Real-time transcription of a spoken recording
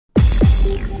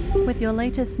With your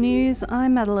latest news,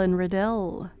 I'm Madeline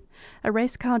Riddell. A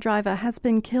race car driver has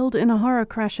been killed in a horror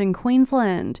crash in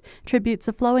Queensland. Tributes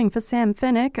are flowing for Sam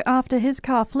Fennick after his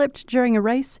car flipped during a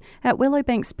race at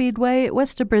Willowbank Speedway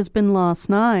west of Brisbane last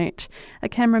night. A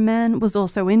cameraman was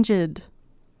also injured.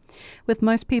 With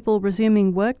most people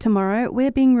resuming work tomorrow,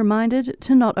 we're being reminded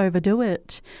to not overdo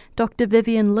it. Dr.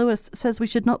 Vivian Lewis says we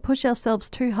should not push ourselves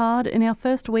too hard in our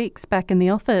first weeks back in the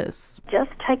office. Just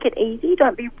take it easy.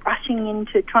 Don't be rushing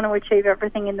into trying to achieve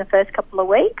everything in the first couple of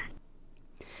weeks.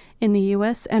 In the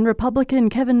US, and Republican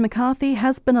Kevin McCarthy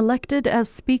has been elected as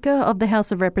Speaker of the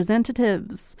House of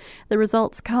Representatives. The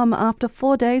results come after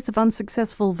 4 days of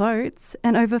unsuccessful votes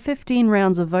and over 15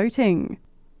 rounds of voting.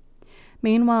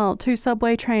 Meanwhile, 2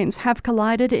 subway trains have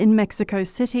collided in Mexico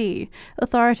City.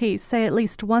 Authorities say at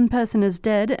least 1 person is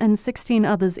dead and 16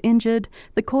 others injured.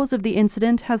 The cause of the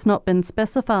incident has not been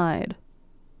specified.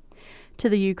 To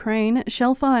the Ukraine,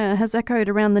 shellfire has echoed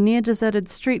around the near-deserted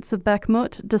streets of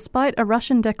Bakhmut despite a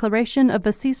Russian declaration of a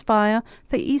ceasefire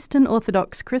for Eastern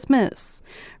Orthodox Christmas.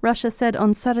 Russia said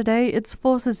on Saturday its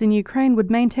forces in Ukraine would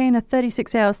maintain a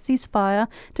 36-hour ceasefire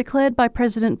declared by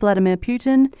President Vladimir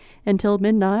Putin until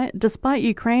midnight, despite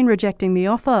Ukraine rejecting the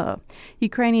offer.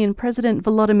 Ukrainian President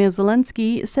Volodymyr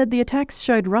Zelensky said the attacks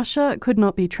showed Russia could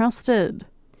not be trusted.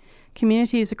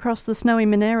 Communities across the snowy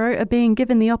Monero are being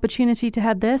given the opportunity to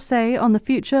have their say on the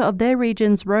future of their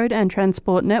region's road and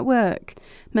transport network.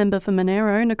 Member for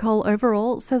Monero, Nicole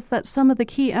Overall, says that some of the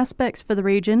key aspects for the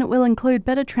region will include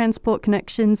better transport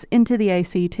connections into the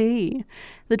ACT.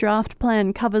 The draft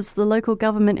plan covers the local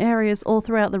government areas all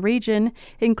throughout the region,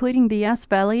 including the Yass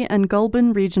Valley and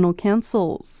Goulburn regional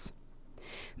councils.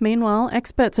 Meanwhile,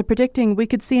 experts are predicting we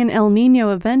could see an El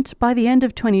Niño event by the end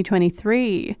of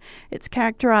 2023. It's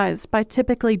characterised by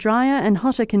typically drier and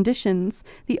hotter conditions,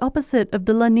 the opposite of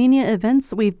the La Niña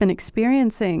events we've been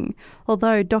experiencing,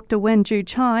 although Dr. Wen-Ju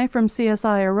Chai from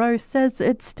CSIRO says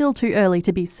it's still too early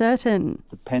to be certain.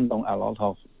 Depends on a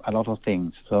lot of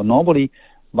things. So normally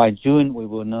by June we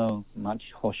will know much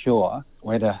for sure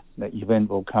whether the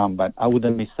event will come, but I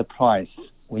wouldn't be surprised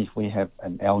if we have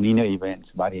an El Niño event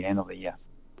by the end of the year.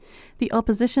 The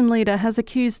opposition leader has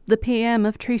accused the PM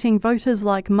of treating voters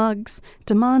like mugs,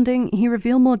 demanding he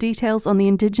reveal more details on the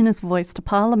Indigenous voice to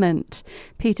Parliament.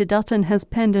 Peter Dutton has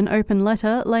penned an open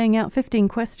letter laying out 15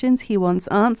 questions he wants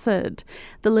answered.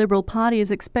 The Liberal Party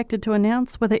is expected to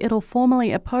announce whether it'll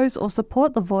formally oppose or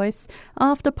support the voice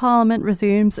after Parliament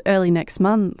resumes early next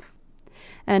month.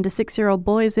 And a 6-year-old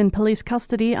boy is in police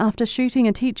custody after shooting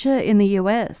a teacher in the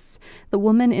US. The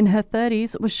woman in her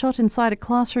 30s was shot inside a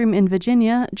classroom in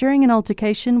Virginia during an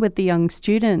altercation with the young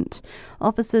student.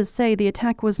 Officers say the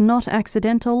attack was not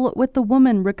accidental, with the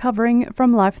woman recovering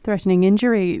from life-threatening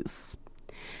injuries.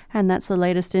 And that's the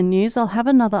latest in news. I'll have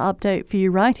another update for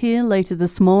you right here later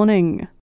this morning.